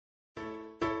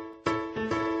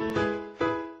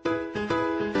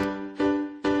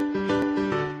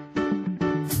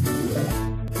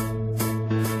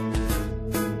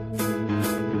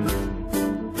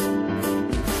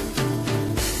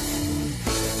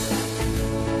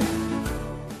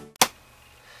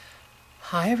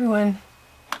Hi everyone,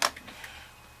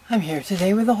 I'm here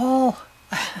today with a haul.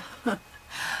 I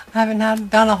haven't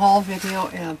done a haul video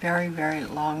in a very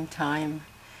long time.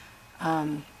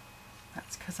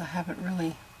 That's because I haven't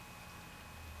really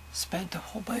spent a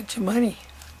whole bunch of money.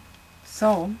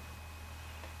 So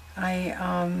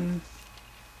I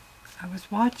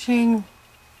was watching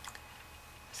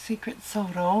Secret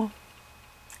Soto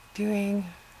doing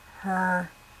her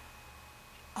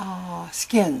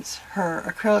skins, her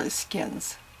acrylic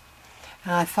skins,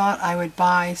 and I thought I would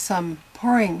buy some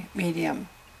pouring medium.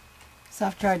 So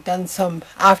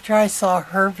after I saw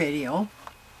her video,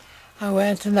 I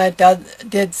went and I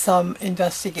did some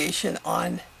investigation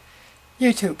on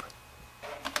YouTube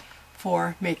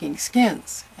for making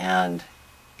skins, and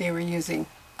they were using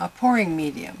a pouring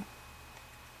medium.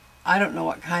 I don't know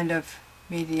what kind of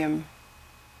medium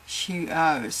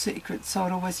Secret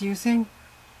Soto was using.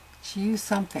 She used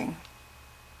something.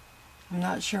 I'm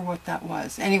not sure what that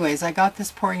was. Anyways, I got this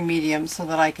pouring medium so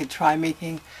that I could try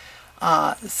making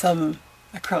some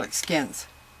acrylic skins.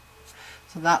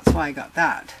 So that's why I got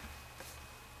that.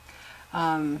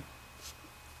 And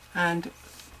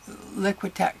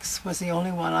Liquitex was the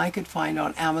only one I could find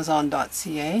on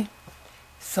Amazon.ca.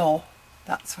 So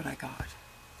that's what I got.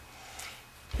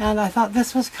 And I thought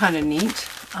this was kind of neat.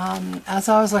 As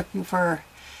I was looking for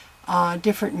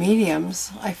different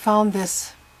mediums, I found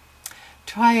this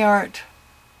Tri-Art.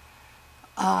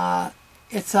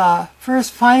 It's a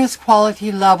finest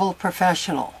quality level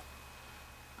professional.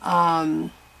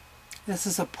 This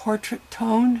is a portrait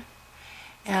tone,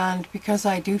 and because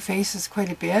I do faces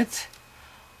quite a bit,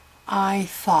 I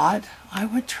thought I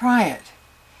would try it.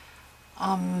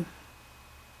 Of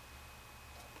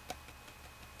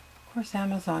course,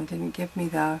 Amazon didn't give me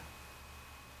the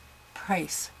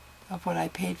price of what I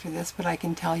paid for this, but I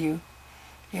can tell you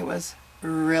it was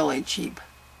really cheap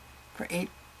for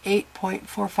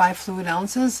 8.45 fluid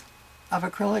ounces of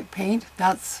acrylic paint.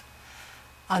 That's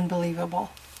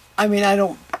unbelievable. I mean, I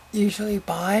don't usually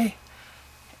buy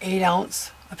 8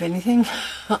 ounce of anything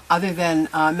other than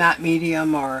matte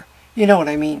medium, or you know what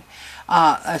I mean.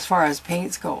 As far as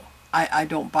paints go, I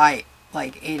don't buy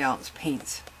like 8 ounce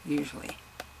paints usually.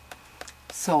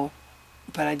 So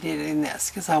but I did it in this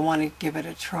because I wanted to give it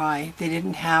a try. They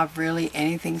didn't have really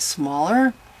anything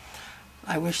smaller.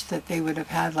 I wish that they would have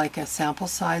had like a sample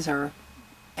size or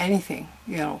anything,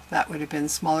 you know, that would have been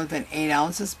smaller than 8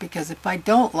 ounces, because if I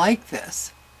don't like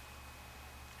this,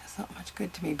 it's not much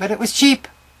good to me. But it was cheap,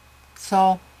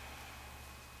 so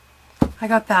I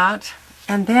got that.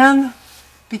 And then,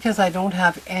 because I don't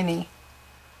have any,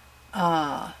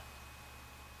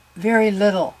 very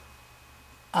little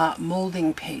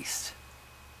molding paste.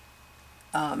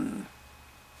 Let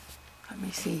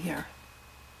me see here.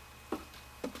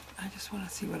 I just want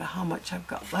to see how much I've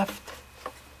got left.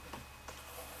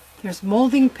 There's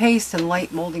molding paste and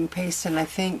light molding paste, and I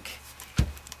think,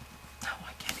 oh,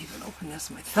 I can't even open this.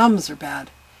 My thumbs are bad.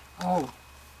 Oh,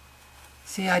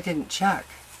 see, I didn't check.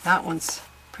 That one's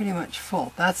pretty much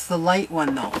full. That's the light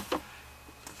one though.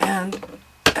 And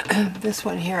this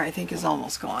one here I think is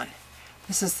almost gone.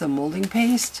 This is the molding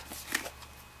paste.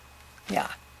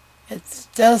 Yeah. It's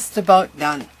just about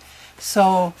done.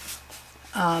 So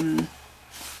I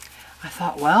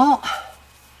thought, well,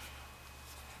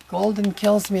 golden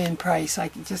kills me in price. I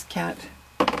can't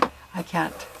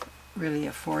really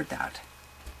afford that.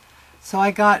 So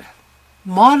I got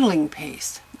modeling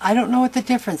paste. I don't know what the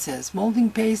difference is.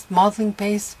 Molding paste, modeling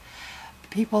paste.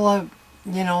 People have,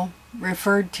 you know,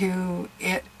 referred to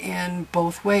it in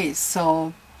both ways.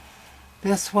 So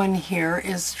this one here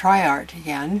is Tri-Art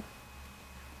again.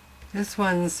 This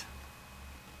one's,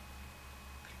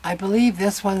 I believe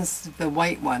this one's the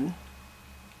white one.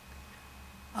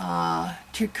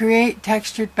 To create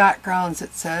textured backgrounds,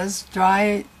 it says,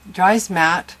 dries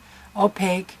matte,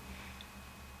 opaque,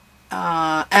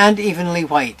 and evenly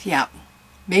white. Yeah.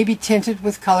 May be tinted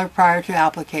with color prior to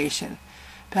application.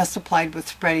 Best applied with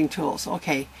spreading tools.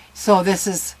 Okay, so this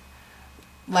is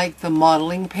like the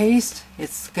modeling paste.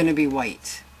 It's going to be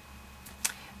white.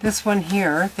 This one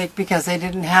here, because they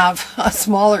didn't have a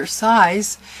smaller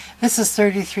size, this is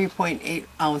 33.8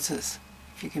 ounces,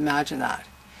 if you can imagine that.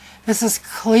 This is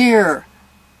clear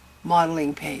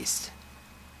modeling paste.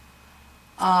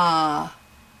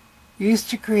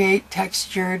 Used to create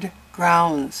textured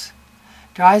grounds.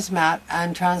 Dries matte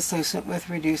and translucent with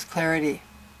reduced clarity.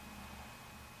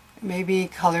 May be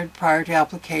colored prior to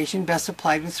application. Best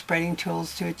applied with spreading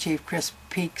tools to achieve crisp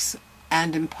peaks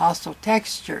and impasto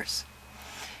textures.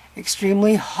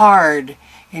 Extremely hard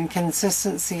in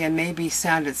consistency and may be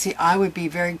sanded. See, I would be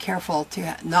very careful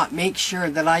to not make sure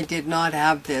that I did not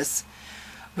have this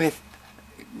with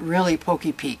really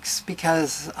pokey peaks,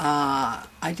 because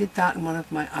I did that in one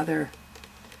of my other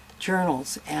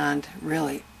journals, and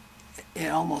really it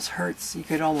almost hurts. You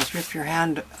could almost rip your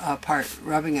hand apart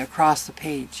rubbing across the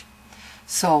page.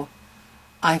 So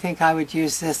I think I would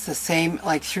use this the same,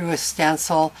 like through a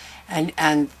stencil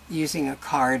and using a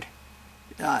card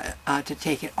to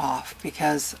take it off,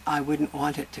 because I wouldn't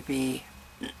want it to be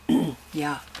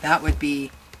yeah, that could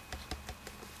be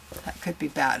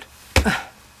bad.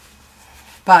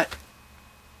 But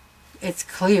it's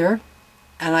clear,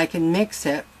 and I can mix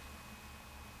it.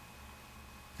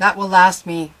 That will last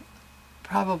me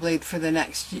probably for the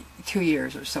next 2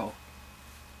 years or so.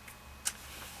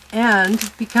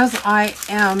 And because I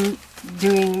am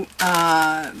doing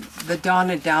the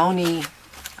Donna Downey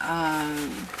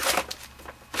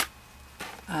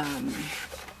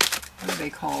what are they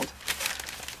called?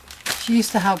 She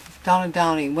used to have Donna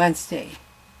Downey Wednesday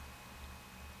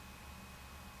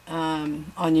on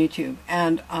YouTube,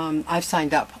 and I've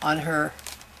signed up on her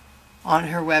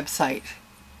website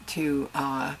to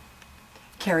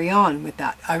carry on with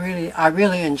that. I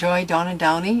really enjoy Donna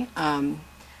Downey.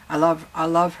 I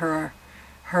love her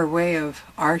way of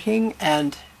arting,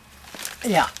 and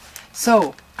yeah.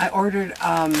 So I ordered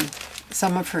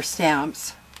some of her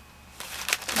stamps.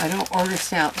 I don't order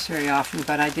stamps very often,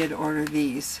 but I did order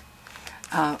these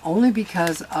only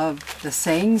because of the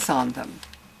sayings on them.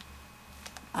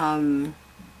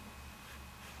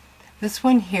 This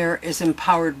one here is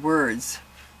empowered words.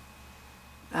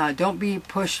 Don't be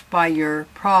pushed by your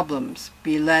problems.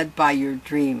 Be led by your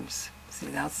dreams. See,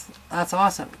 that's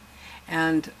awesome.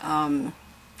 And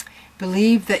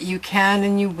believe that you can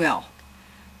and you will.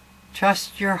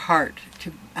 Trust your heart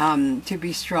to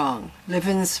be strong. Live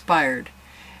inspired.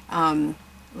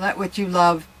 Let what you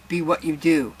love be what you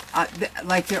do.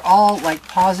 Like, they're all like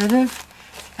positive.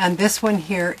 And this one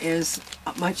here is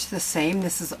much the same.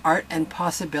 This is art and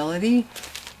possibility.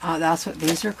 That's what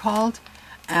these are called.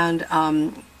 And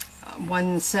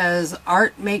one says,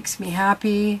 art makes me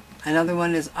happy. Another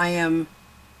one is, I am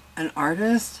an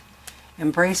artist.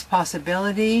 Embrace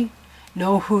possibility.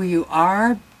 Know who you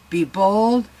are. Be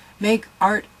bold. Make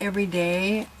art every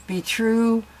day. Be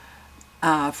true.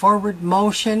 Forward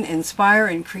motion. Inspire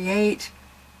and create.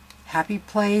 Happy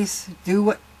place.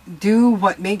 Do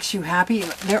what makes you happy.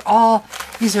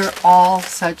 These are all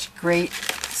such great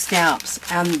stamps,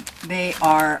 and they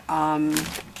are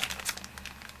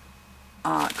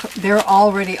they're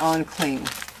already on cling.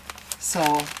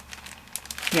 So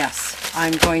yes,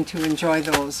 I'm going to enjoy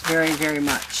those very, very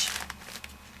much.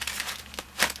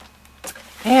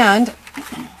 And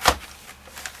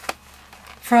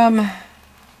from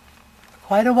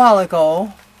quite a while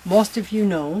ago, most of you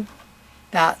know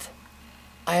that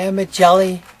I am a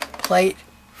jelly plate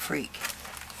freak.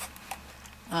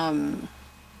 I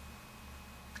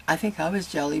think I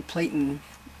was jelly plating,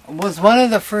 was one of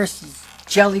the first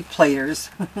jelly platers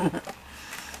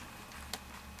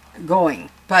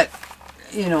going. But,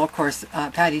 you know, of course,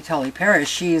 Patty Tully Parrish,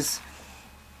 she is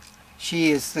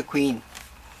the queen.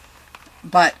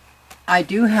 But I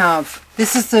do have,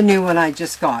 this is the new one I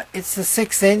just got. It's the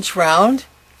 6-inch round.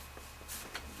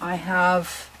 I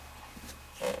have,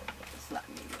 let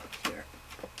me look here.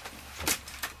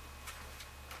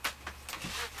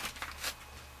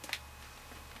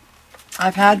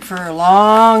 I've had for a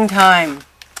long time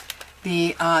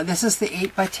the this is the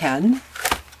 8x10,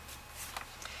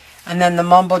 and then the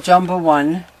Mumbo Jumbo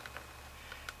one,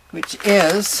 which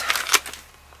is,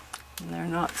 and they're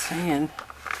not saying,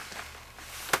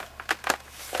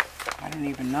 I don't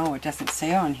even know, it doesn't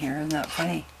say on here. Isn't that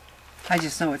funny? I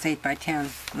just know it's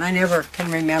 8x10, and I never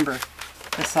can remember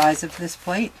the size of this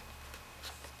plate,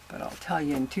 but I'll tell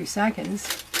you in 2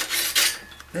 seconds.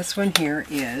 This one here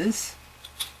is,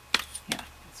 yeah,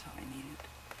 that's all I needed.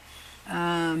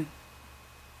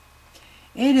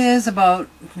 It is about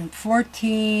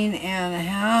 14 and a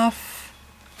half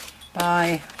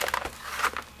by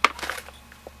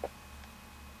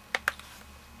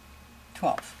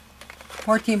 12.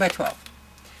 14 by 12.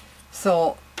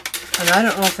 So, and I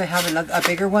don't know if they have a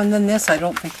bigger one than this. I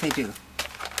don't think they do.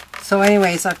 So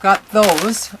anyways, I've got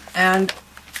those, and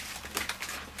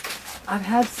I've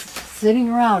had sitting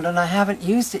around and I haven't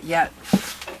used it yet.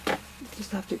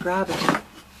 Just have to grab it.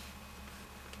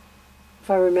 If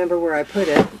I remember where I put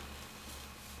it.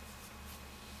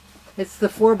 It's the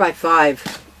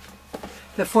 4x5.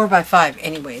 The 4x5.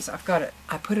 Anyways, I've got it.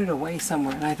 I put it away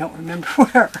somewhere and I don't remember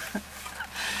where.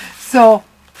 So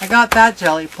I got that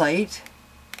jelly plate.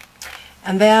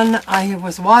 And then I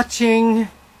was watching,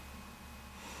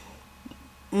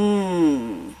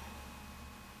 I'll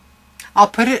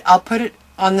put it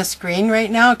on the screen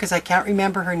right now because I can't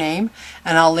remember her name,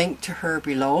 and I'll link to her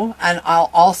below, and I'll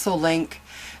also link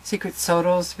Secret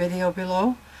Soto's video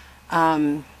below.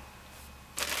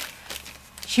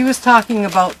 She was talking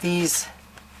about these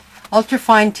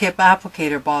ultrafine tip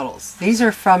applicator bottles. These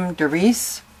are from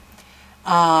Darice,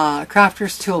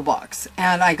 Crafter's Toolbox,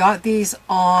 and I got these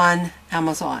on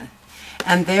Amazon,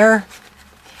 and they're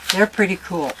pretty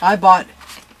cool. I bought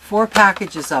 4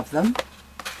 packages of them.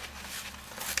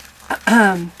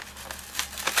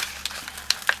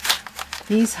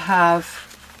 These have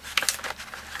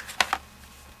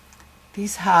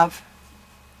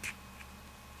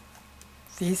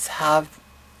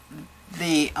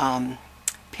the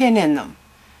pin in them,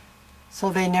 so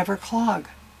they never clog.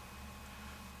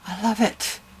 I love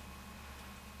it.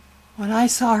 When I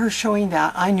saw her showing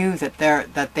that, I knew that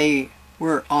they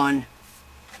were on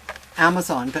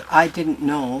Amazon, but I didn't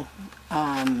know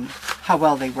how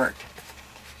well they worked.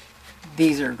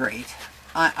 These are great.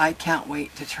 I can't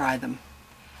wait to try them.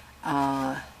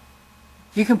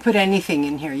 You can put anything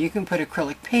in here. You can put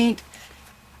acrylic paint.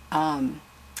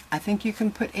 I think you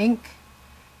can put ink.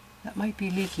 That might be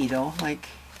leaky though. Like,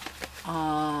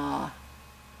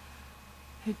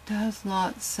 it does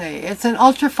not say. It's an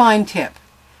ultrafine tip,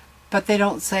 but they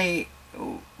don't say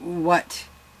what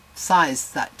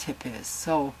size that tip is.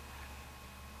 So,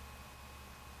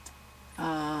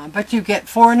 but you get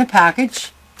 4 in a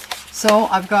package. So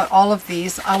I've got all of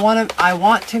these. I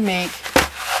want to make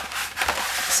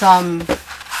some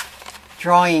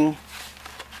drawing.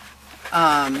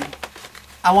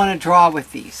 I want to draw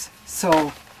with these.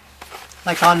 So,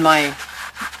 like on my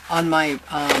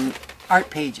art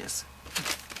pages.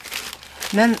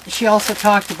 And then she also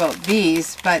talked about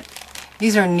these, but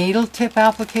these are needle tip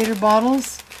applicator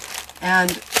bottles,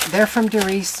 and they're from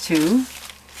Darice too.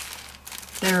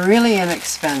 They're really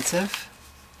inexpensive.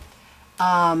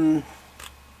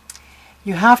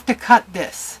 You have to cut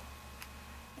this,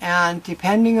 and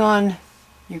depending on,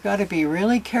 you got to be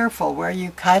really careful where you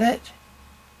cut it.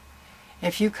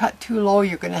 If you cut too low,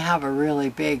 you're going to have a really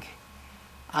big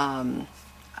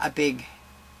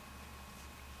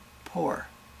pore.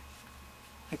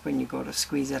 Like when you go to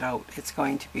squeeze it out, it's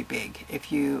going to be big.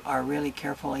 If you are really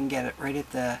careful and get it right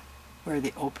at where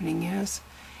the opening is,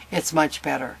 it's much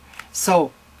better.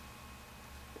 So,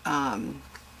 oh,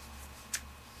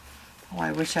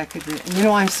 I wish I could. You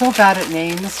know, I'm so bad at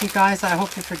names, you guys. I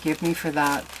hope you forgive me for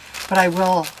that. But I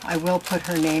will put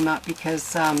her name up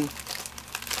because I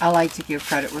like to give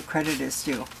credit where credit is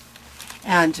due.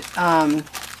 And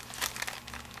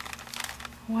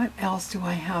what else do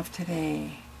I have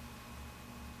today?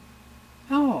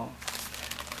 Oh,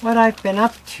 what I've been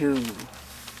up to.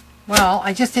 Well,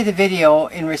 I just did a video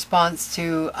in response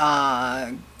to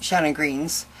Shannon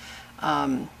Green's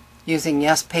using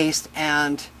Yes Paste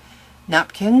and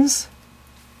napkins.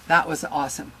 That was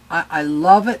awesome. I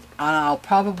love it, and I'll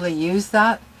probably use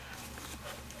that.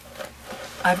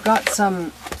 I've got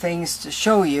some things to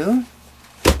show you.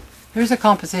 Here's a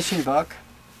composition book.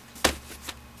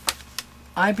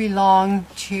 I belong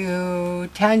to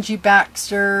Tangi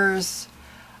Baxter's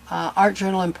Art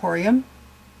Journal Emporium.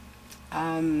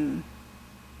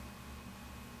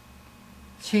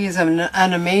 She is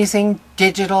an amazing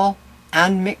digital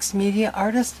and mixed media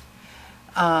artist.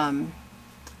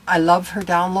 I love her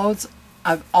downloads.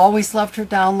 I've always loved her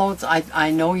downloads.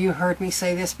 I know you heard me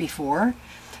say this before,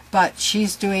 but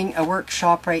she's doing a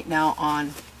workshop right now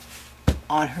on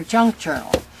her junk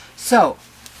journal. So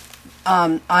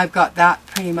I've got that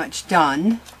pretty much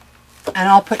done, and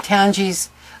I'll put Tangi's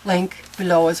link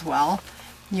below as well.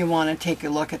 You want to take a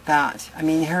look at that. I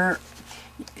mean,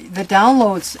 the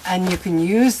downloads, and you can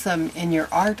use them in your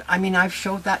art. I mean, I've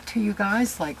showed that to you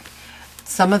guys, like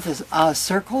some of the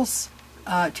circles,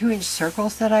 2-inch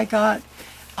circles that I got.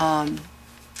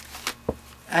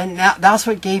 And that's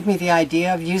what gave me the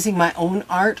idea of using my own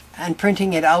art and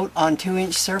printing it out on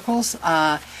 2-inch circles.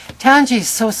 Tangi's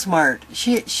so smart.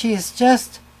 She is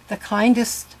just the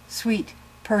kindest, sweet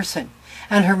person.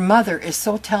 And her mother is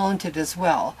so talented as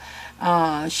well.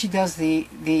 She does the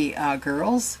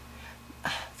girls.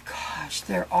 Gosh,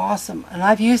 they're awesome. And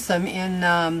I've used them in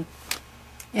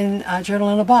a journal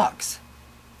in a box.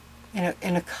 In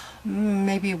a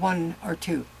maybe 1 or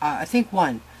 2. I think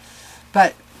 1.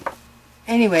 But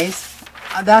anyways,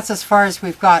 that's as far as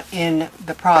we've got in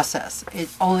the process. It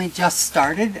only just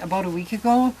started about a week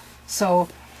ago, so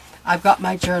I've got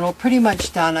my journal pretty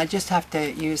much done. I just have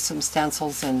to use some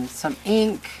stencils and some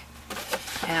ink,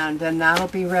 and then that'll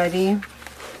be ready.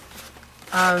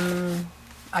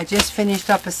 I just finished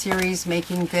up a series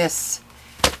making this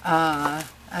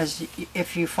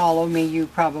if you follow me, you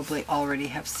probably already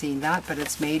have seen that, but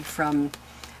it's made from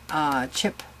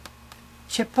chip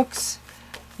books,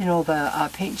 you know, the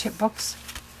paint chip books.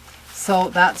 So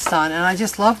that's done, and I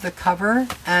just love the cover,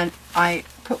 and I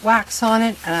put wax on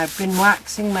it, and I've been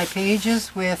waxing my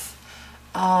pages with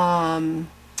oh,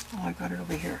 I got it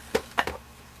over here.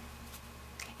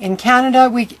 In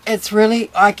Canada, it's really,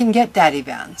 I can get Daddy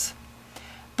Vans,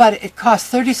 but it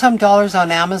costs $30-some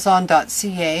on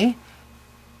Amazon.ca,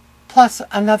 plus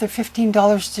another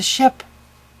 $15 to ship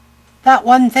that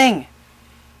one thing.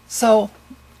 So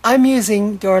I'm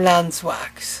using Dorland's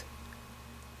wax,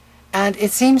 and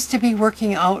it seems to be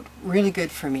working out really good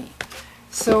for me.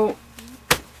 So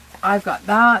I've got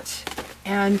that,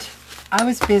 and I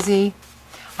was busy.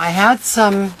 I had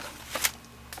some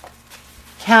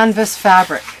canvas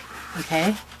fabric,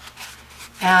 okay,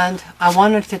 and I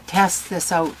wanted to test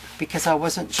this out because I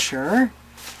wasn't sure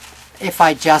if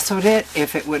I gessoed it,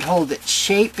 if it would hold its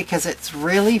shape, because it's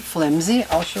really flimsy.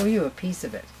 I'll show you a piece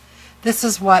of it. This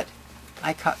is what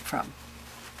I cut from.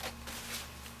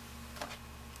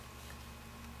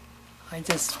 I'm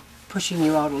just pushing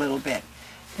you out a little bit.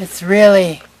 It's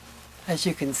really, as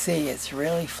you can see, it's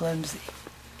really flimsy.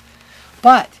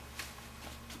 But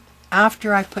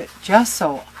after I put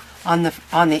gesso on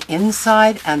the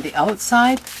inside and the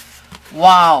outside,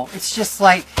 wow, it's just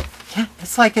like,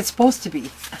 it's like it's supposed to be.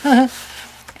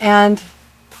 And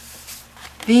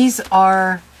these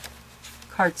are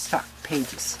cardstock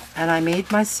pages, and I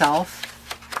made myself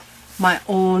my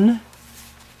own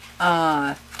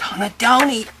Donna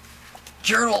Downey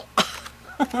journal.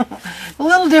 A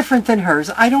little different than hers.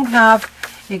 I don't have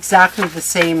exactly the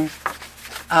same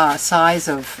size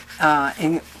of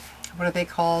what are they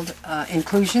called,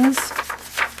 inclusions,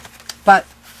 but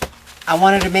I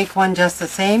wanted to make one just the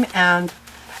same, and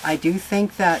I do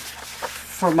think that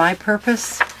for my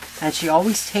purpose, and she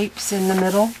always tapes in the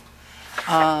middle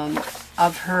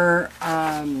of her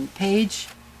page,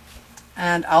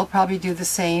 and I'll probably do the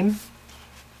same,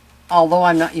 although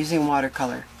I'm not using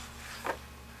watercolor.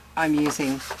 I'm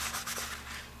using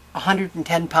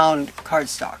 110-pound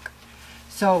cardstock.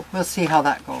 So we'll see how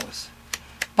that goes.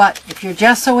 But if you're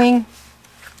gessoing,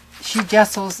 she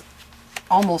gessos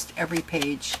almost every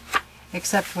page,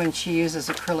 except when she uses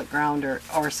acrylic ground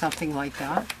or something like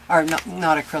that. Or not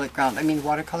acrylic ground, I mean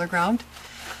watercolor ground.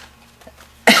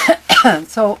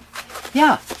 So,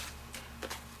 yeah,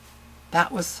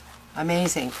 that was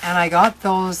amazing. And I got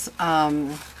those,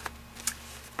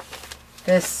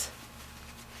 this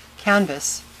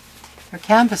canvas, or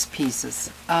canvas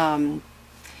pieces,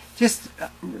 just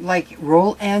like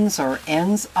roll ends or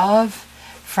ends of,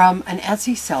 from an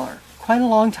Etsy seller quite a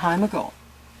long time ago.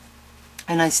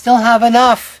 And I still have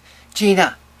enough,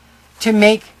 Gina, to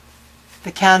make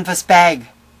the canvas bag.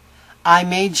 I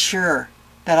made sure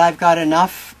that I've got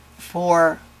enough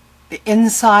for the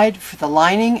inside, for the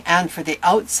lining, and for the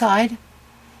outside,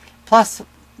 plus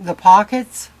the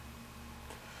pockets.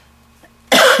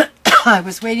 I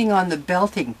was waiting on the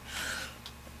belting.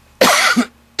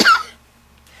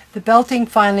 The belting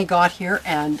finally got here,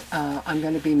 and I'm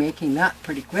going to be making that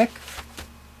pretty quick.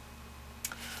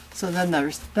 So then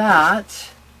there's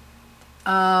that.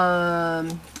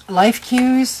 Life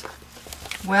cues.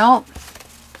 Well,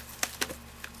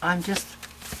 I'm just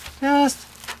a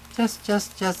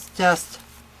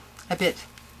bit.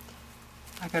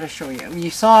 I gotta show you. You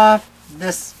saw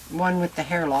this one with the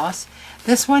hair loss.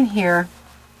 This one here,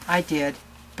 I did,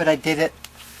 but I did it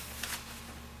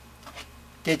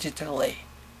digitally.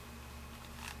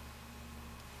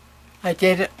 I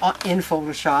did it in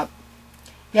Photoshop.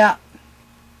 Yeah,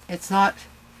 it's not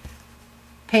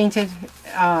painted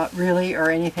really or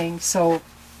anything, so,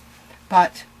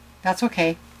 but that's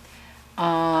okay.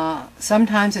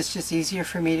 Sometimes it's just easier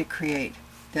for me to create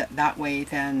that way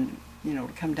than, you know,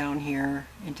 to come down here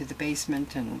into the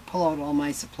basement and pull out all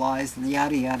my supplies and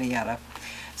yada yada yada.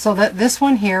 So this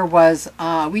one here was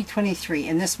week 23.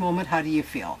 In this moment, how do you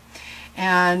feel?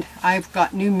 And I've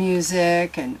got new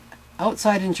music and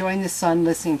outside enjoying the sun,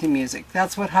 listening to music.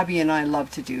 That's what hubby and I love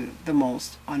to do the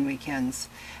most on weekends.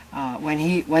 When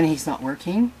he's not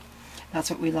working, that's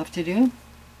what we love to do.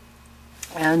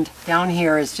 And down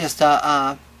here is just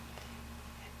what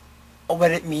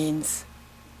it means,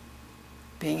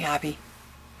 being happy.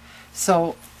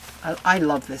 So I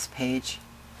love this page.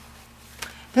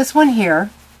 This one here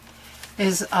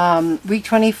is week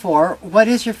 24. What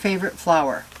is your favorite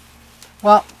flower?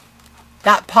 Well,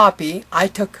 that poppy I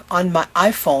took on my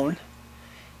iPhone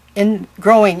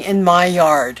growing in my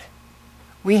yard.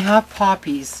 We have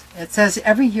poppies. It says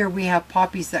every year we have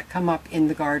poppies that come up in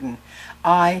the garden.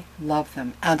 I love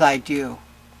them, and I do.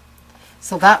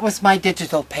 So that was my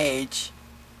digital page.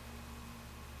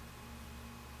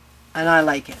 And I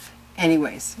like it.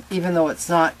 Anyways, even though it's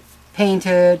not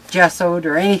painted, gessoed,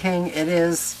 or anything, it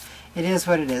is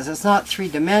what it is. It's not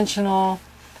three-dimensional.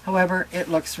 However, it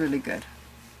looks really good.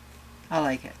 I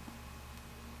like it.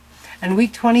 And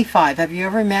week 25, have you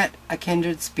ever met a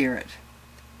kindred spirit?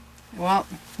 Well,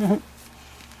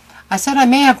 I said I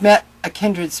may have met a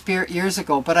kindred spirit years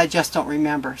ago, but I just don't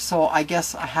remember. So I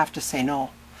guess I have to say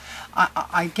no.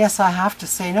 I guess I have to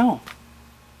say no.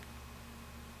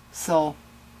 So,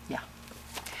 yeah.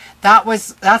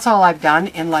 That's all I've done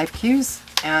in life cues,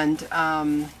 and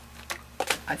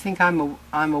I think I'm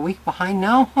a week behind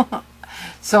now.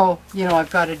 So, you know, I've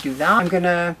got to do that. I'm going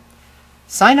to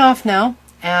sign off now,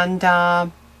 and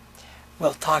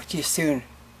we'll talk to you soon.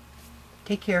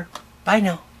 Take care. Bye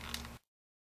now.